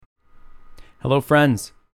Hello,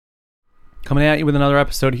 friends. Coming at you with another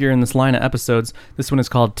episode here in this line of episodes. This one is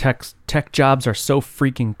called Tech Jobs Are So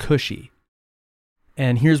Freaking Cushy.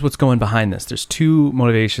 And here's what's going behind this. There's two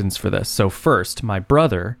motivations for this. So first, my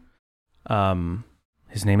brother,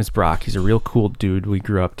 his name is Brock. He's a real cool dude. We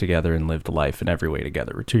grew up together and lived life in every way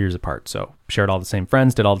together. We're 2 years apart, so shared all the same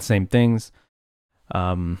friends, did all the same things.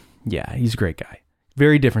 Yeah, he's a great guy.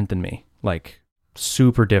 Very different than me. Like,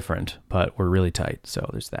 super different, but we're really tight, so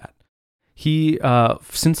there's that. He,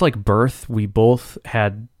 since like birth, we both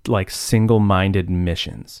had like single-minded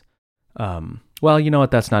missions. Well, you know what?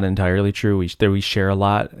 That's not entirely true. We share a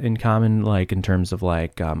lot in common, like in terms of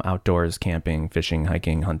like outdoors, camping, fishing,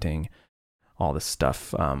 hiking, hunting, all this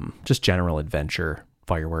stuff. Just general adventure,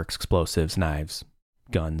 fireworks, explosives, knives,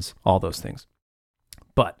 guns, all those things.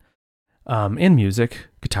 But in music,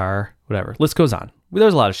 guitar, whatever, list goes on.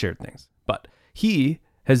 There's a lot of shared things. But he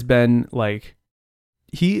has been like,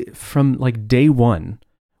 he from like day one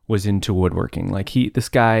was into woodworking. Like this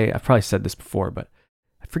guy, I've probably said this before, but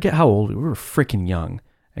I forget how old we were freaking young.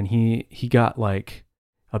 And he got like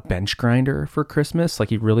a bench grinder for Christmas. Like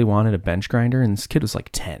he really wanted a bench grinder. And this kid was like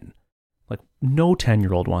 10. Like no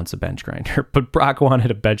 10-year-old wants a bench grinder, but Brock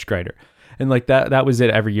wanted a bench grinder. And like that was it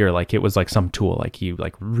every year. Like it was like some tool. Like he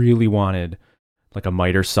like really wanted like a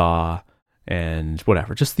miter saw and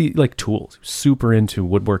whatever, just the like tools. He was super into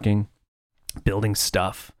woodworking, building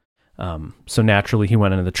stuff. So naturally he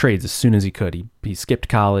went into the trades as soon as he could. He skipped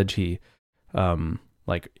college. He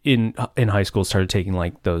like in high school started taking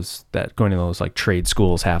like going to those like trade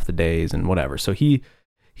schools half the days and whatever. So he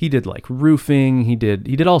did like roofing, he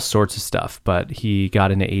did all sorts of stuff, but he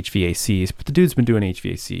got into HVACs. But the dude's been doing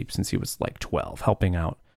HVAC since he was like 12, helping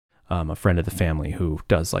out a friend of the family who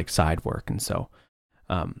does like side work. And so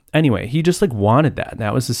anyway, he just like wanted that. And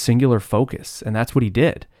that was his singular focus. And that's what he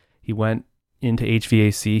did. He went into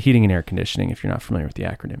HVAC, heating and air conditioning, if you're not familiar with the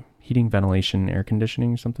acronym. Heating, ventilation, air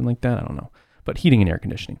conditioning, or something like that. I don't know. But heating and air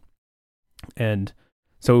conditioning. And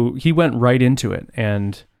so he went right into it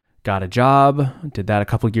and got a job, did that a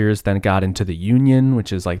couple of years, then got into the union,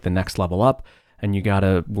 which is like the next level up. And you got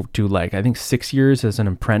to do like, I think 6 years as an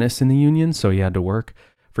apprentice in the union. So he had to work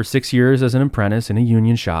for 6 years as an apprentice in a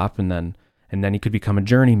union shop. And then he could become a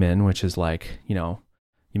journeyman, which is like, you know,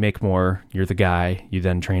 you make more, you're the guy, you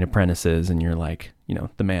then train apprentices and you're like, you know,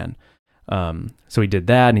 the man. So he did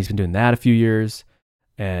that and he's been doing that a few years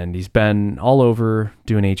and he's been all over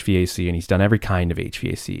doing HVAC and he's done every kind of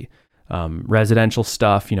HVAC. Residential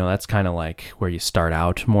stuff, you know, that's kind of like where you start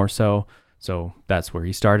out more so. So that's where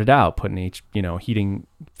he started out, putting heating,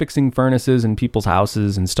 fixing furnaces in people's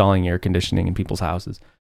houses, installing air conditioning in people's houses.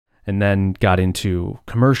 And then got into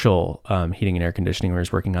commercial heating and air conditioning, where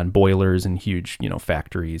he's working on boilers and huge, you know,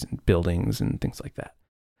 factories and buildings and things like that.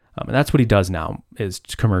 And that's what he does now, is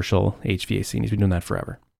commercial HVAC, and he's been doing that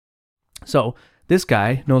forever. So this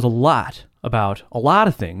guy knows a lot about a lot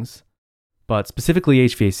of things, but specifically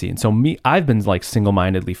HVAC. And so I've been like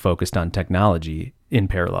single-mindedly focused on technology in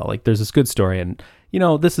parallel. Like there's this good story, and you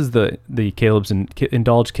know, this is the Caleb's and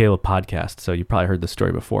Indulge Caleb podcast, so you probably heard this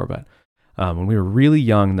story before, but when we were really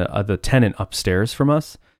young, the tenant upstairs from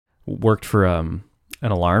us worked for an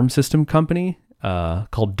alarm system company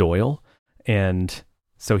called Doyle. And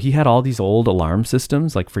so he had all these old alarm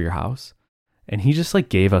systems like for your house. And he just like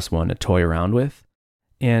gave us one to toy around with.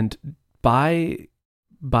 And by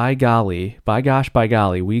golly,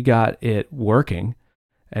 we got it working.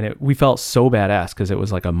 And we felt so badass because it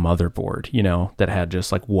was like a motherboard, you know, that had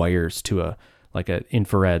just like wires to like an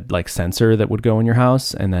infrared like sensor that would go in your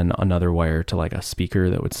house, and then another wire to like a speaker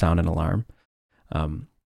that would sound an alarm.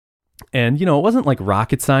 And you know, it wasn't like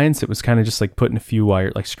rocket science. It was kind of just like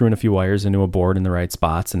screwing a few wires into a board in the right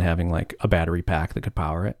spots and having like a battery pack that could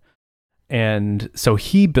power it. And so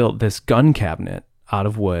he built this gun cabinet out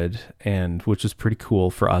of wood, and which was pretty cool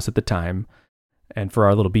for us at the time and for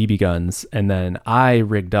our little BB guns. And then I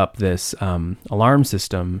rigged up this alarm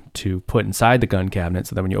system to put inside the gun cabinet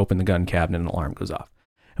so that when you open the gun cabinet, an alarm goes off.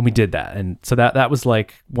 And we did that. And so that was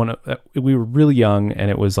like we were really young,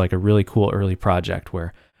 and it was like a really cool early project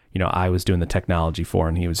where, you know, I was doing the technology for,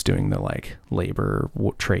 and he was doing the like labor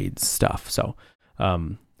trades stuff. So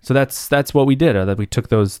that's what we did. That we took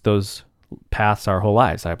those paths our whole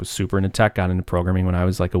lives. I was super into tech, got into programming when I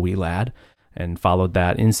was like a wee lad, and followed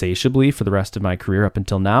that insatiably for the rest of my career up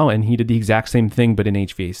until now. And he did the exact same thing, but in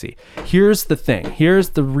HVAC. Here's the thing. Here's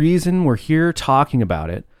the reason we're here talking about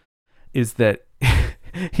it, is that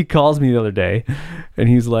he calls me the other day and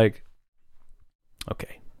he's like,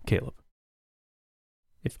 okay, Caleb,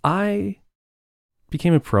 if I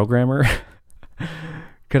became a programmer,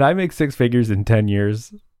 could I make six figures in 10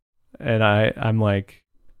 years? And I'm like,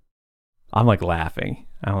 I'm like laughing.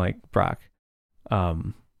 I'm like, Brock,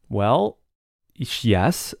 well,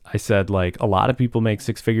 yes. I said, like, a lot of people make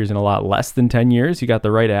six figures in a lot less than 10 years. You got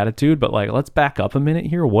the right attitude, but like, let's back up a minute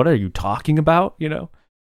here. What are you talking about? You know?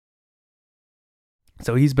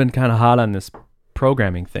 So he's been kind of hot on this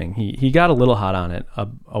programming thing. He got a little hot on it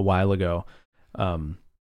a while ago. And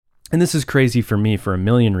this is crazy for me for a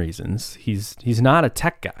million reasons. He's not a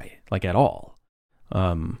tech guy, like, at all.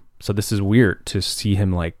 So this is weird to see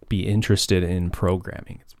him like be interested in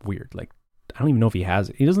programming. It's weird. Like, I don't even know if he has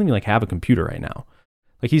it. He doesn't even like have a computer right now.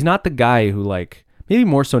 Like, he's not the guy who, like, maybe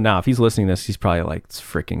more so now. If he's listening to this, he's probably like, this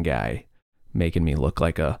freaking guy making me look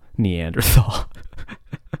like a Neanderthal.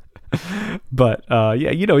 But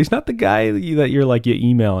yeah, you know, he's not the guy that you're like, you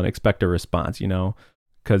email and expect a response, you know,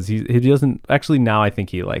 because he doesn't actually. Now I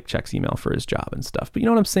think he like checks email for his job and stuff. But you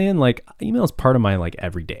know what I'm saying? Like, email is part of my like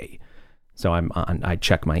everyday. So I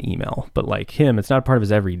check my email, but like him, it's not part of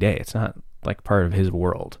his everyday. It's not like part of his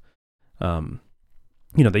world. You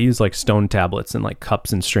know, they use like stone tablets and like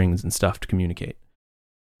cups and strings and stuff to communicate.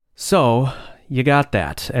 So you got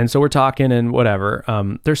that. And so we're talking and whatever.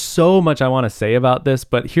 There's so much I want to say about this,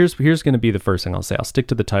 but here's going to be the first thing I'll say. I'll stick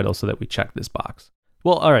to the title so that we check this box.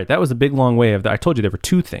 Well, all right. That was a big, long way of that. I told you there were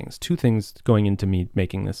two things going into me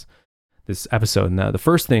making this episode. And the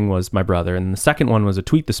first thing was my brother. And the second one was a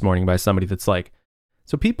tweet this morning by somebody that's like,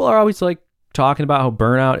 so people are always like talking about how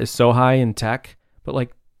burnout is so high in tech, but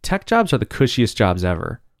like tech jobs are the cushiest jobs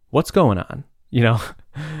ever. What's going on? You know?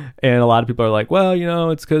 And a lot of people are like, well, you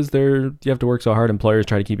know, it's because you have to work so hard. Employers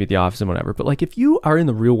try to keep you at the office and whatever. But like, if you are in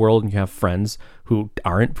the real world and you have friends who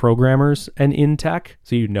aren't programmers and in tech,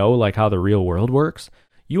 so you know like how the real world works,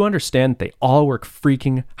 you understand they all work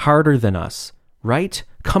freaking harder than us, right?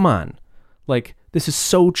 Come on. Like, this is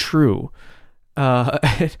so true.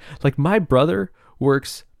 Like, my brother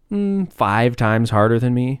works 5 times harder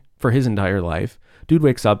than me for his entire life. Dude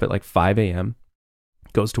wakes up at like 5 a.m.,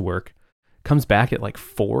 goes to work, comes back at like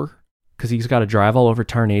 4 because he's got to drive all over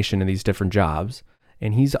Tarnation to these different jobs.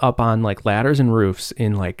 And he's up on like ladders and roofs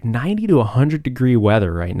in like 90 to 100 degree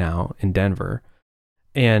weather right now in Denver,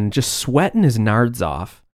 and just sweating his nards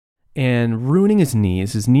off and ruining his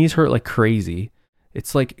knees. His knees hurt like crazy.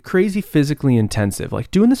 It's like crazy physically intensive.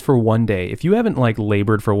 Like, doing this for one day. If you haven't like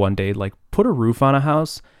labored for one day, like, put a roof on a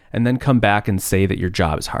house and then come back and say that your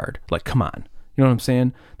job is hard. Like, come on. You know what I'm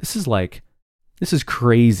saying? This is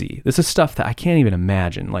crazy. This is stuff that I can't even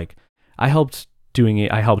imagine. Like, I helped doing it.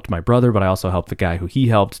 I helped my brother, but I also helped the guy who he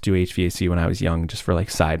helped do HVAC when I was young, just for like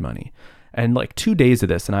side money. And like 2 days of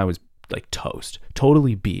this, and I was like toast,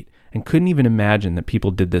 totally beat, and couldn't even imagine that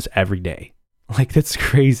people did this every day. Like, that's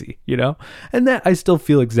crazy, you know? And that I still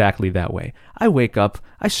feel exactly that way. I wake up,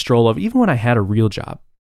 I stroll over, even when I had a real job,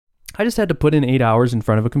 I just had to put in 8 hours in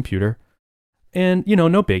front of a computer and, you know,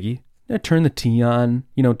 no biggie. I turn the tea on,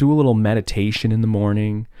 you know, do a little meditation in the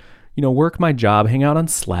morning, you know, work my job, hang out on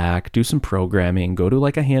Slack, do some programming, go to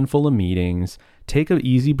like a handful of meetings, take a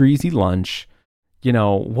easy breezy lunch, you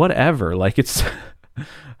know, whatever. Like, it's,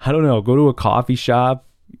 I don't know, go to a coffee shop,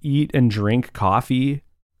 eat and drink coffee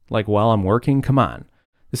like while I'm working. Come on.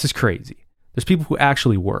 This is crazy. There's people who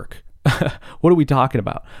actually work. What are we talking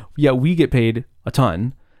about? Yeah, we get paid a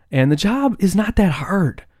ton and the job is not that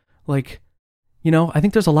hard. Like, you know, I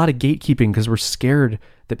think there's a lot of gatekeeping because we're scared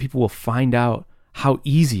that people will find out how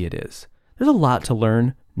easy it is. There's a lot to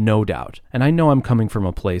learn, no doubt. And I know I'm coming from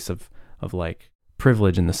a place of like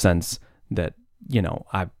privilege in the sense that, you know,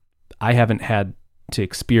 I haven't had to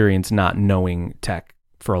experience not knowing tech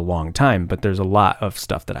for a long time, but there's a lot of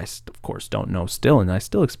stuff that I, of course, don't know still, and I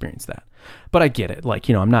still experience that. But I get it. Like,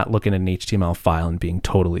 you know, I'm not looking at an HTML file and being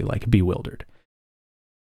totally like bewildered.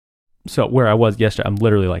 So where I was yesterday, I'm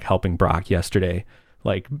literally like helping Brock yesterday,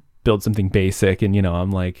 like build something basic. And, you know,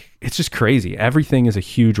 I'm like, it's just crazy. Everything is a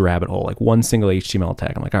huge rabbit hole, like one single HTML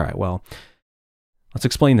tag. I'm like, all right, well, let's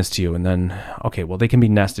explain this to you. And then, okay, well, they can be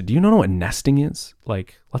nested. Do you know what nesting is?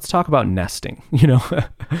 Like, let's talk about nesting. You know,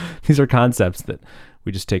 these are concepts that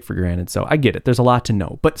we just take for granted. So I get it. There's a lot to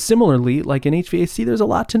know. But similarly, like in HVAC, there's a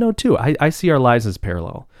lot to know too. I see our lives as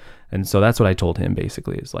parallel. And so that's what I told him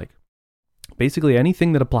basically, is like, basically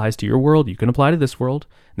anything that applies to your world, you can apply to this world,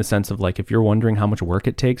 in the sense of like, if you're wondering how much work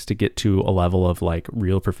it takes to get to a level of like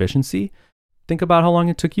real proficiency, think about how long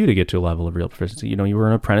it took you to get to a level of real proficiency. You know, you were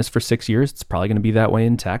an apprentice for 6 years. It's probably going to be that way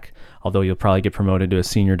in tech, although you'll probably get promoted to a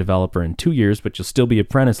senior developer in 2 years, but you'll still be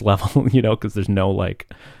apprentice level, you know, because there's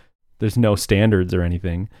no standards or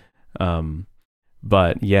anything.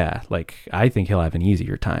 But yeah, like I think he'll have an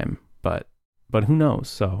easier time, but who knows?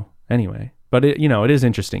 So anyway, but it, you know, it is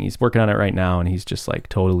interesting. He's working on it right now and he's just like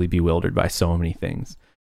totally bewildered by so many things.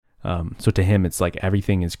 So to him, it's like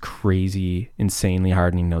everything is crazy, insanely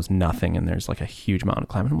hard, and he knows nothing, and there's like a huge amount of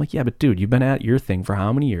climbing. I'm like, yeah, but dude, you've been at your thing for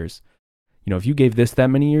how many years? You know, if you gave this that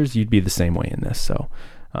many years, you'd be the same way in this. So,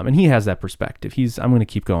 and he has that perspective. I'm going to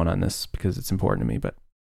keep going on this because it's important to me, but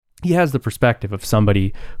he has the perspective of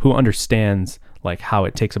somebody who understands like how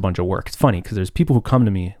it takes a bunch of work. It's funny because there's people who come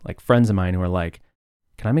to me, like friends of mine, who are like,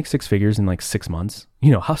 can I make 6 figures in like 6 months?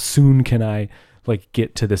 You know, how soon can I like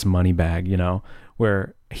get to this money bag, you know,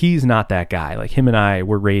 where he's not that guy. Like him and I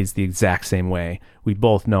were raised the exact same way. We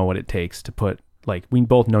both know what it takes to we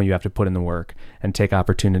both know you have to put in the work and take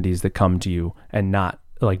opportunities that come to you, and not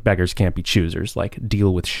like beggars can't be choosers, like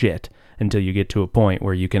deal with shit until you get to a point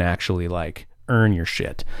where you can actually like earn your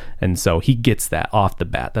shit. And so he gets that off the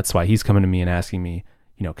bat. That's why he's coming to me and asking me,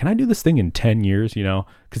 you know, can I do this thing in 10 years, you know,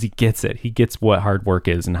 because he gets it. He gets what hard work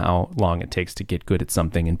is and how long it takes to get good at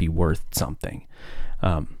something and be worth something.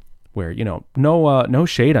 Where, you know, no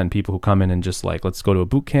shade on people who come in and just like, let's go to a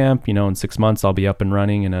boot camp, you know, in 6 months I'll be up and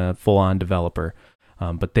running and a full-on developer.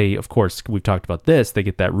 But they, of course, we've talked about this, they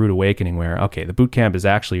get that rude awakening where, okay, the boot camp is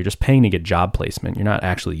actually, you're just paying to get job placement. You're not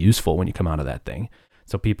actually useful when you come out of that thing.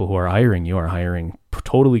 So people who are hiring you are hiring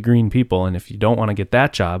totally green people. And if you don't want to get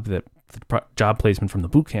that job, that job placement from the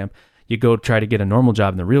boot camp, you go try to get a normal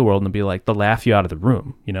job in the real world and be like, they'll laugh you out of the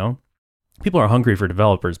room, you know? People are hungry for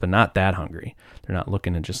developers, but not that hungry. They're not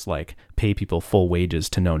looking to just like pay people full wages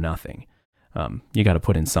to know nothing. You got to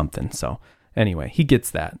put in something. So anyway, he gets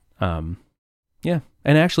that. Yeah.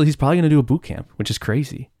 And actually he's probably going to do a boot camp, which is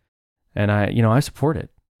crazy. And I support it.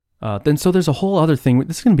 Then so there's a whole other thing.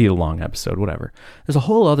 This is going to be a long episode, whatever. There's a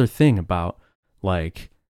whole other thing about okay,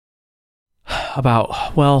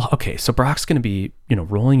 so Brock's going to be, you know,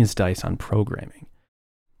 rolling his dice on programming.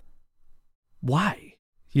 Why?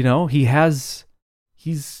 You know, he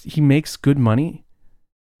makes good money,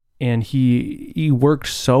 and he worked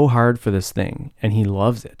so hard for this thing, and he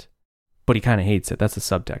loves it, but he kind of hates it. That's the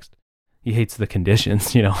subtext. He hates the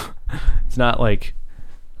conditions, you know. It's not like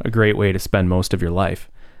a great way to spend most of your life.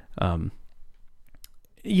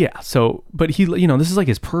 Yeah. So, but he, you know, this is like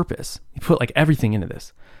his purpose. He put like everything into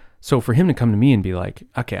this. So for him to come to me and be like,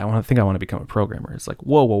 okay, I want to become a programmer. It's like,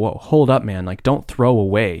 whoa, hold up, man. Like, don't throw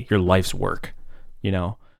away your life's work, you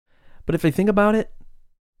know? But if I think about it,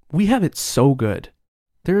 we have it so good.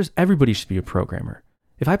 Everybody should be a programmer.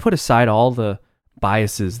 If I put aside all the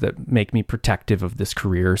biases that make me protective of this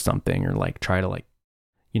career or something, or like try to like,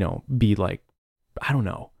 you know, be like, I don't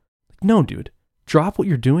know. No, dude, drop what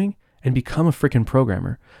you're doing and become a freaking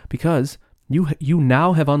programmer, because you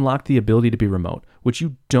now have unlocked the ability to be remote, which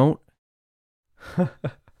you don't.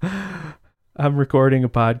 I'm recording a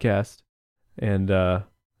podcast, and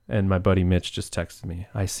my buddy Mitch just texted me,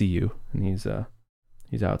 I see you, and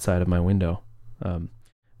he's outside of my window.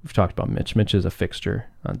 We've talked about Mitch. Mitch is a fixture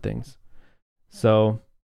on things. So,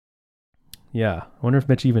 yeah, I wonder if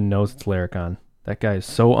Mitch even knows it's Laracon. That guy is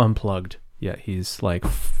so unplugged, yet he's like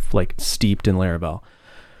steeped in Laravel.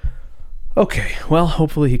 Okay, well,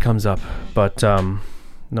 hopefully he comes up, but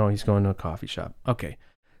no, he's going to a coffee shop. Okay,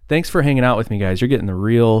 thanks for hanging out with me, guys. You're getting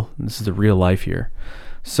this is the real life here.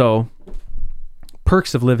 So,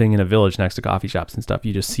 perks of living in a village next to coffee shops and stuff,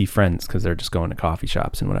 you just see friends because they're just going to coffee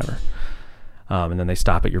shops and whatever. And then they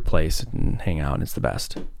stop at your place and hang out, and it's the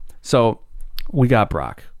best. So we got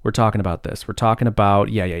Brock. We're talking about this. We're talking about,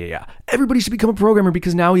 yeah. Everybody should become a programmer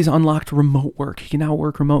because now he's unlocked remote work. He can now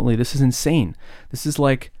work remotely. This is insane. This is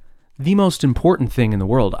like the most important thing in the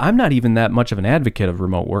world. I'm not even that much of an advocate of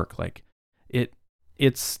remote work. Like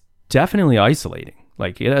it's definitely isolating.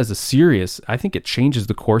 Like it has I think it changes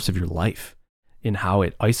the course of your life in how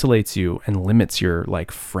it isolates you and limits your like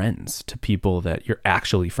friends to people that you're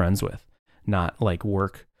actually friends with, not like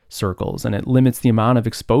work circles. And it limits the amount of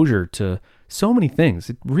exposure to so many things.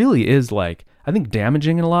 It really is like, I think,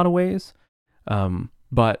 damaging in a lot of ways.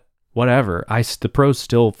 But whatever, the pros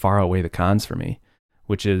still far outweigh the cons for me,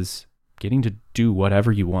 which is getting to do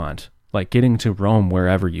whatever you want, like getting to roam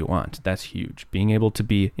wherever you want. That's huge. Being able to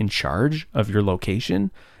be in charge of your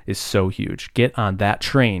location is so huge. Get on that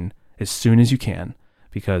train as soon as you can,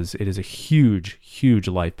 because it is a huge, huge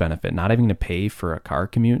life benefit. Not having to pay for a car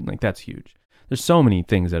commute, like that's huge. There's so many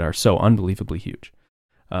things that are so unbelievably huge.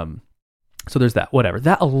 So there's that, whatever.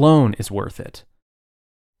 That alone is worth it.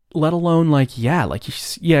 Let alone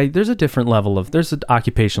there's a different level of, there's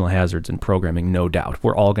occupational hazards in programming, no doubt.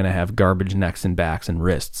 We're all going to have garbage necks and backs and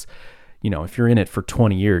wrists. You know, if you're in it for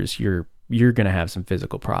 20 years, you're going to have some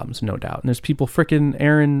physical problems, no doubt. And there's people, frickin'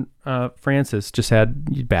 Aaron Francis just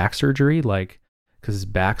had back surgery, like, because his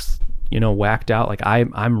back's, you know, whacked out. Like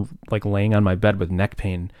I'm like laying on my bed with neck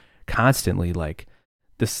pain constantly. Like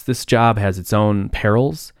this job has its own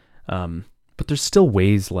perils. But there's still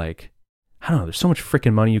ways, like, I don't know, there's so much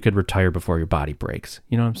freaking money you could retire before your body breaks.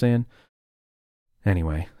 You know what I'm saying?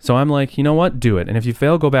 Anyway, so I'm like, you know what? Do it. And if you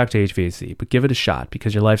fail, go back to HVAC, but give it a shot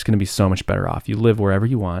because your life's going to be so much better off. You live wherever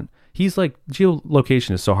you want. He's like,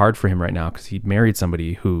 geolocation is so hard for him right now because he married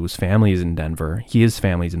somebody whose family is in Denver. His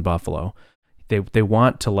family's in Buffalo. They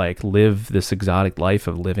want to like live this exotic life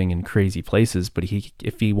of living in crazy places, but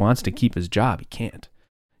if he wants to keep his job, he can't.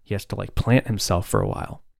 He has to like plant himself for a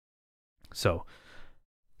while. So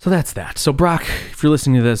that's that. So Brock, if you're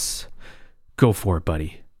listening to this, go for it,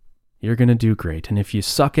 buddy. You're going to do great. And if you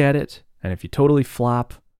suck at it, and if you totally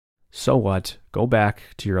flop, so what? Go back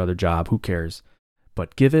to your other job. Who cares?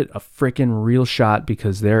 But give it a freaking real shot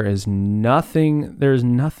because there's nothing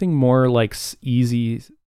more like easy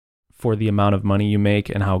for the amount of money you make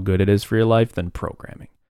and how good it is for your life than programming.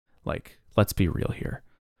 Like, let's be real here.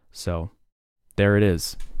 So there it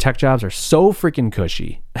is. Tech jobs are so freaking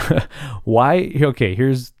cushy. Why? Okay,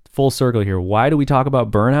 here's full circle here. Why do we talk about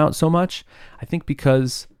burnout so much? I think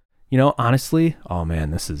because, you know, honestly, oh man,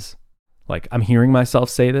 this is like, I'm hearing myself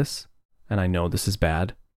say this and I know this is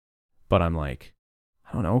bad, but I'm like,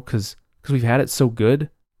 I don't know, because we've had it so good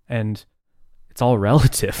and it's all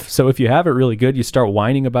relative. So if you have it really good, you start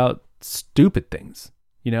whining about stupid things,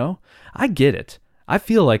 you know? I get it. I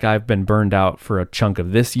feel like I've been burned out for a chunk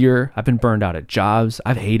of this year. I've been burned out at jobs.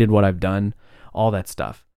 I've hated what I've done, all that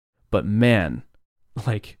stuff. But man,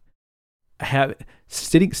 like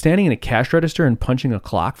standing in a cash register and punching a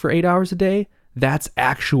clock for 8 hours a day, that's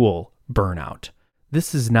actual burnout.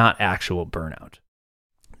 This is not actual burnout.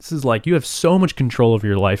 This is like you have so much control over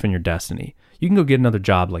your life and your destiny. You can go get another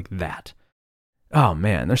job like that. Oh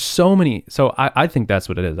man, there's so many. So I think that's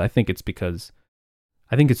what it is. I think it's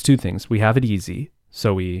two things. We have it easy.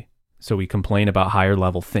 So we complain about higher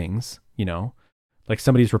level things, you know, like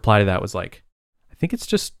somebody's reply to that was like, I think it's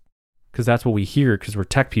just because that's what we hear because we're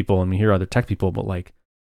tech people and we hear other tech people, but like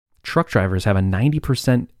truck drivers have a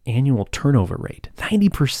 90% annual turnover rate.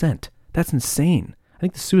 90%. That's insane. I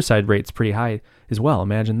think the suicide rate's pretty high as well.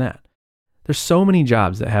 Imagine that. There's so many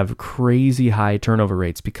jobs that have crazy high turnover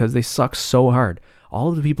rates because they suck so hard. All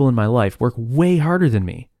of the people in my life work way harder than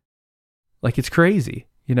me. Like it's crazy,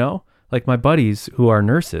 you know? Like my buddies who are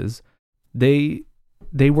nurses, they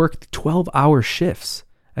work 12-hour shifts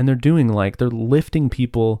and they're lifting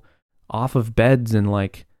people off of beds and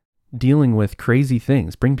like dealing with crazy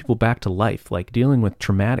things, bring people back to life, like dealing with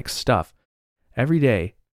traumatic stuff every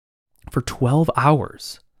day for 12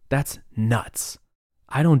 hours. That's nuts.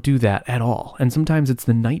 I don't do that at all. And sometimes it's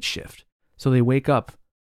the night shift. So they wake up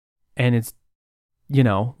and it's, you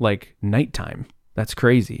know, like nighttime. That's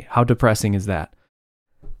crazy. How depressing is that?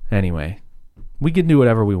 Anyway, we can do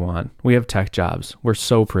whatever we want. We have tech jobs. We're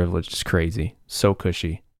so privileged. It's crazy. So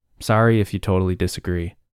cushy. Sorry if you totally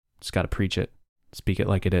disagree. Just got to preach it. Speak it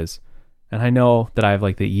like it is. And I know that I have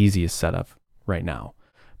like the easiest setup right now.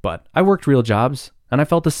 But I worked real jobs and I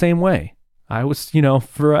felt the same way. I was, you know,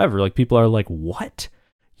 forever. Like people are like, what?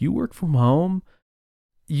 You work from home?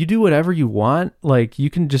 You do whatever you want? Like you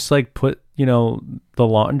can just like put, you know, the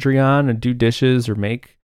laundry on and do dishes or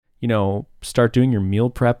make, you know, start doing your meal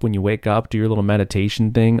prep when you wake up, do your little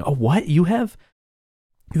meditation thing. Oh, what? You have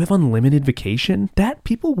unlimited vacation? That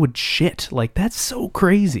people would shit. Like that's so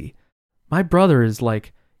crazy. My brother is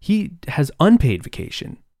like, he has unpaid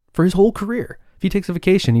vacation for his whole career. If he takes a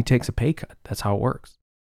vacation, he takes a pay cut. That's how it works.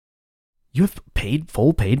 You have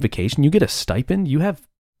full paid vacation. You get a stipend. You have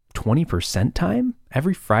 20% time.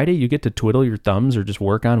 Every Friday you get to twiddle your thumbs or just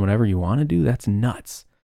work on whatever you want to do. That's nuts.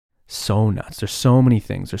 So nuts. There's so many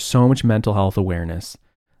things. There's so much mental health awareness.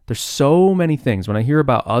 There's so many things. When I hear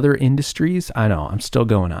about other industries, I know I'm still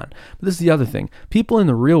going on. But this is the other thing. People in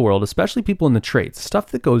the real world, especially people in the trades, stuff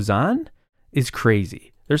that goes on is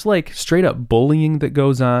crazy. There's like straight up bullying that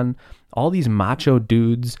goes on. All these macho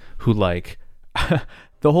dudes who like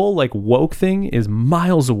the whole like woke thing is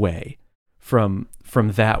miles away from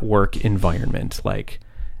that work environment. Like,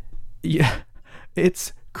 yeah,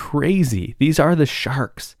 it's crazy. These are the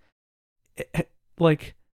sharks.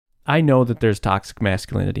 Like, I know that there's toxic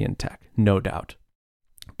masculinity in tech, no doubt.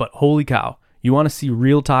 But holy cow, you want to see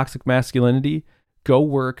real toxic masculinity? Go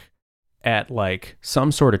work at like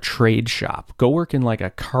some sort of trade shop. Go work in like a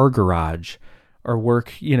car garage or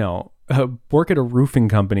work, you know, work at a roofing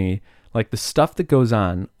company. Like the stuff that goes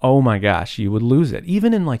on, oh my gosh, you would lose it.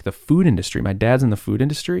 Even in like the food industry. My dad's in the food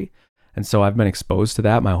industry. And so I've been exposed to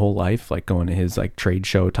that my whole life, like going to his like trade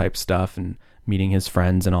show type stuff and meeting his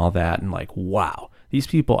friends and all that. And like, wow, these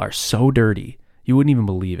people are so dirty. You wouldn't even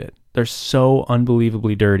believe it. They're so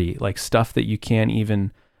unbelievably dirty. Like stuff that you can't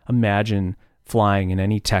even imagine flying in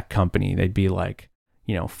any tech company. They'd be like,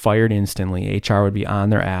 fired instantly. HR would be on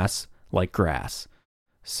their ass like grass.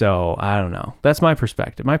 So I don't know. That's my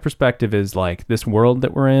perspective. My perspective is like this world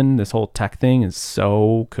that we're in, this whole tech thing is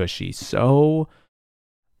so cushy, so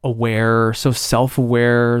aware, so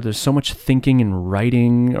self-aware. There's so much thinking and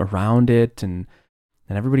writing around it, and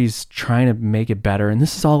everybody's trying to make it better. And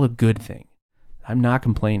this is all a good thing. I'm not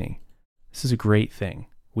complaining. This is a great thing.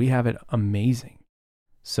 We have it amazing.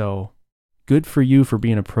 So good for you for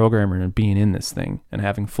being a programmer and being in this thing and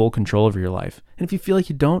having full control over your life. And if you feel like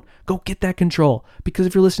you don't, go get that control. Because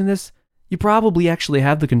if you're listening to this, you probably actually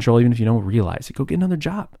have the control even if you don't realize it. Go get another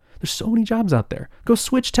job. There's so many jobs out there. Go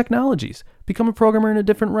switch technologies. Become a programmer in a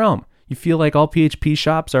different realm. You feel like all PHP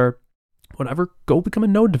shops are whatever, go become a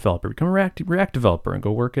Node developer. Become a React developer and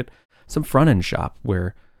go work at some front-end shop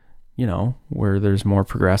where there's more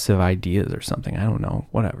progressive ideas or something. I don't know.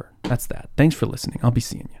 Whatever. That's that. Thanks for listening. I'll be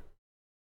seeing you.